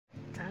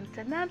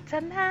Ta-na,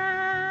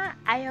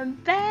 I am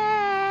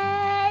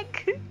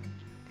back.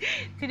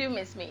 Did you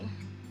miss me?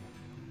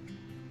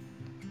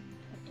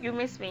 You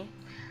missed me?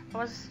 I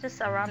was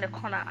just around the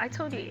corner. I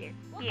told you.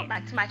 Welcome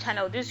back to my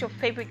channel. This is your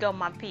favorite girl,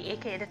 Mampee,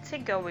 aka the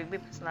thick girl with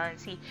big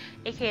personality,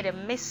 aka the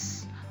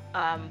Miss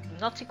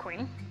Naughty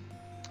Queen,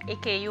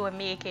 aka you and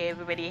me, aka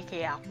everybody,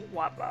 aka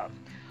Wabba.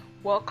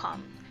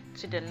 Welcome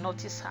to the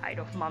naughty side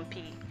of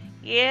Mampee.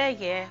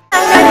 Yeah.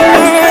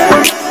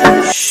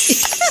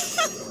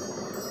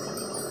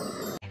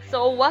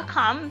 So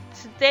welcome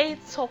to today's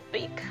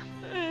topic.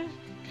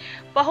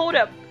 But hold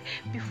up,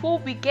 before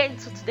we get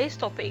into today's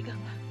topic,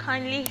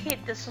 kindly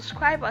hit the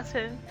subscribe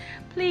button.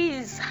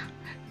 Please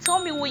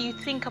tell me what you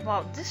think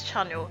about this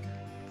channel.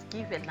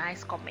 Give a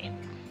nice comment,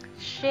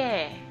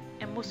 share,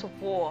 and most of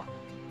all,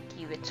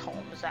 give a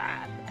thumbs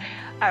up.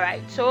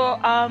 Alright, so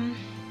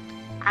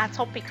our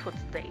topic for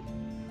today,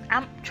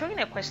 I'm throwing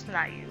a question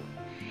at you.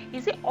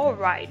 Is it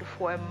alright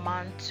for a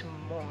man to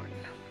mourn?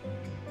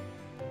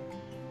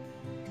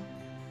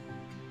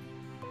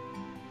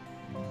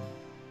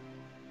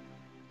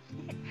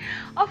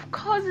 Of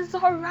course it's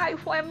alright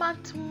for a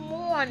man to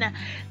mourn.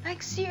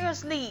 Like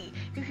seriously,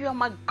 if you're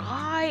my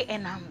guy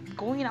and I'm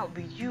going out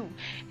with you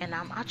and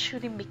I'm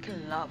actually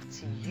making love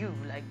to you,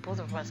 like both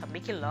of us are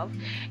making love,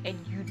 and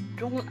you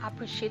don't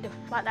appreciate the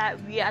fact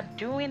that we are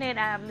doing it,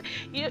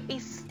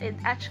 it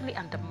actually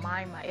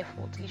undermines my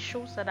effort. It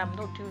shows that I'm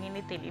not doing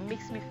anything. It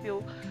makes me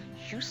feel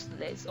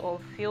useless or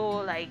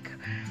feel like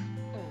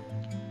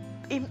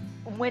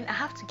when I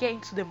have to get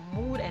into the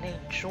mood and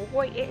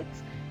enjoy it.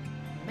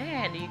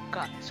 Man, you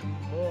got to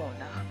mourn.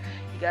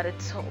 You gotta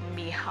tell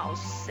me how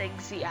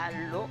sexy I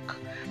look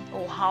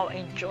or how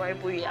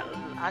enjoyable you are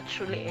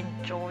actually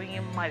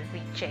enjoying my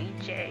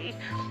VJJ,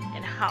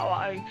 and how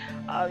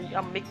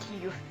I'm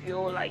making you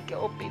feel like,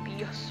 oh baby,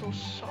 you're so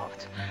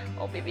soft,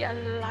 oh baby, I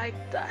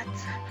like that,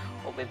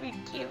 oh baby,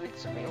 give it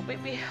to me, oh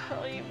baby,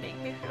 oh, you make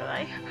me feel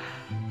like,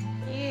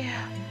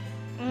 yeah.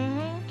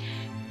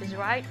 It's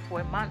right for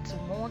a man to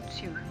mourn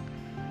too.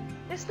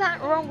 There's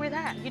nothing wrong with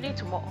that. You need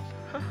to mourn.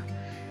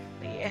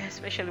 Yeah,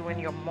 especially when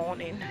you're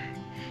mourning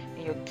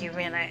and you're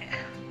giving a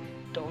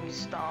doggy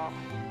style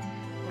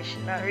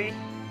missionary,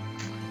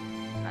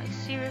 like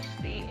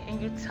seriously, and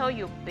you tell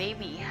your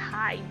baby,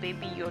 hi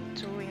baby, you're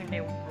doing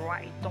it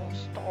right, don't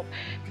stop,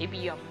 baby,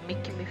 you're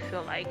making me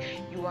feel like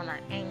you are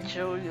an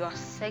angel, you are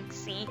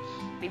sexy,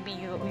 baby,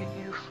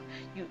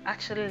 you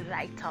actually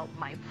light up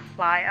my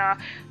fire,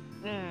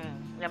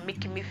 you're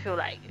making me feel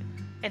like,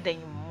 and then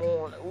you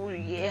mourn, oh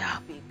yeah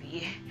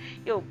baby,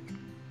 yo.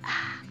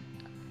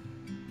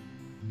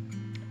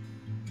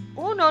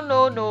 Oh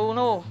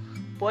no,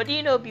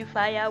 body no be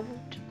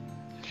firewood,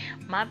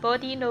 my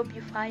body no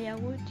be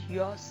firewood,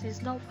 yours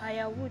is no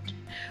firewood,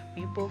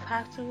 we both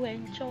have to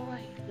enjoy,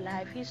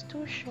 life is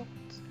too short,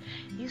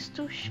 it's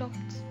too short,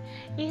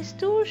 it's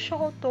too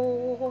short,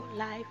 oh,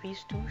 life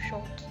is too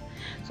short,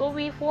 so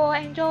we for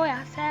enjoy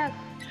ourselves,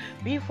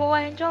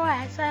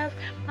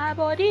 my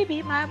body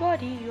be my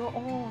body, your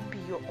own be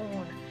your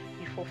own,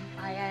 we for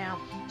fire,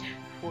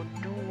 for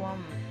do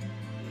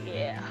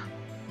yeah,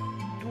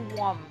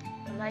 do I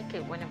like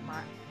it when a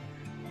man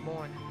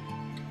mourn.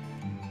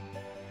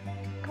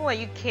 Who are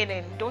you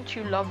kidding? Don't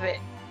you love it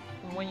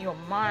when your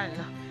man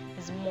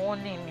is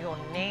mourning your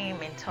name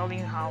and telling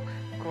you how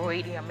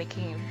great you're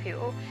making you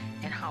feel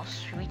and how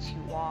sweet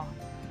you are?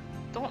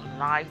 Don't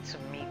lie to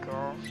me,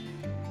 girl.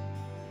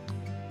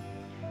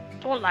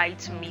 Don't lie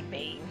to me,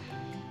 babe.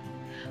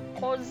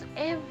 Cause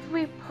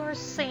every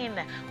person,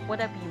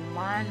 whether it be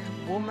man,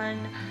 woman,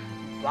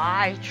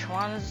 bi,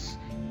 trans,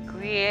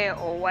 queer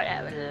or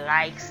whatever,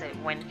 likes it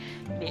when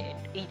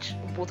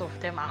both of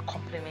them are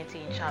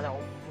complimenting each other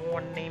or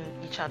warning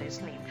each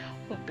other's name.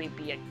 Oh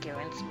baby, you're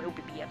giving to me, oh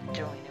baby, you're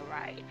doing it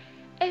right.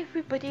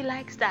 Everybody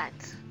likes that.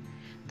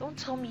 Don't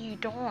tell me you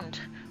don't,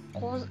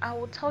 cause I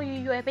will tell you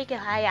you're a big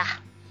liar.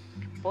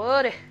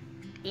 But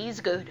he's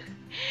good.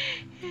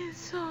 He's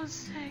so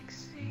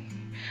sexy.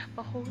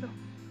 But hold on,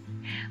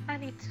 I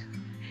need to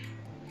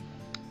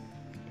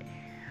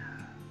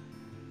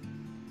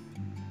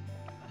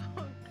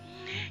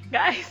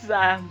guys,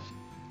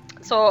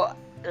 so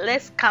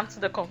let's come to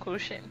the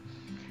conclusion.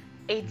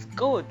 It's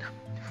good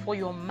for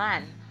your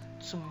man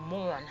to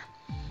mourn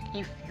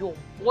if your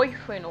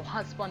boyfriend or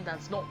husband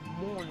does not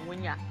mourn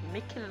when you're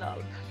making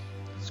love.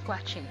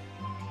 Scratch him,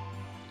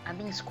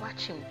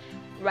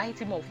 write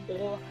him off,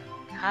 or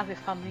have a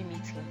family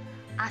meeting,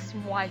 ask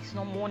him why he's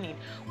not mourning,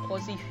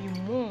 because if you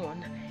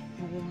mourn,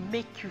 it will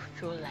make you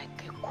feel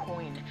like a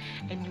queen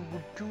and you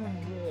will do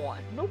more.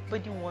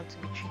 Nobody wants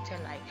to be treated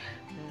like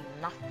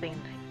nothing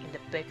in the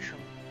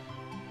bedroom.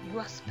 You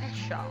are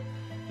special.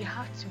 You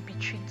have to be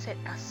treated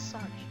as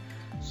such.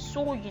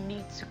 So you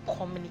need to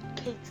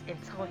communicate and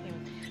tell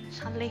him,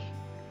 Charlie,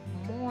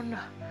 mourn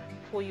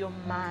for your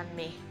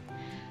mommy.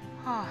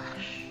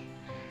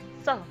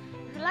 So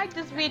if you like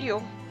this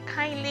video,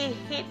 kindly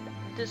hit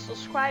the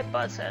subscribe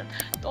button.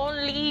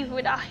 Don't leave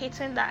without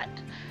hitting that.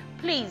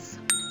 Please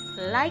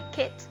like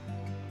it,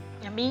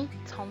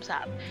 thumbs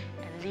up,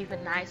 and leave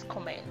a nice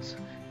comment.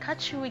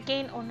 catch you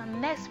again on the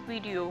next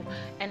video,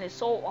 and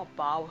it's all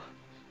about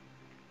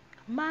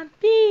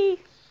Mampee.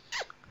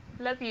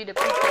 Love you, the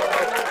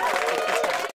people.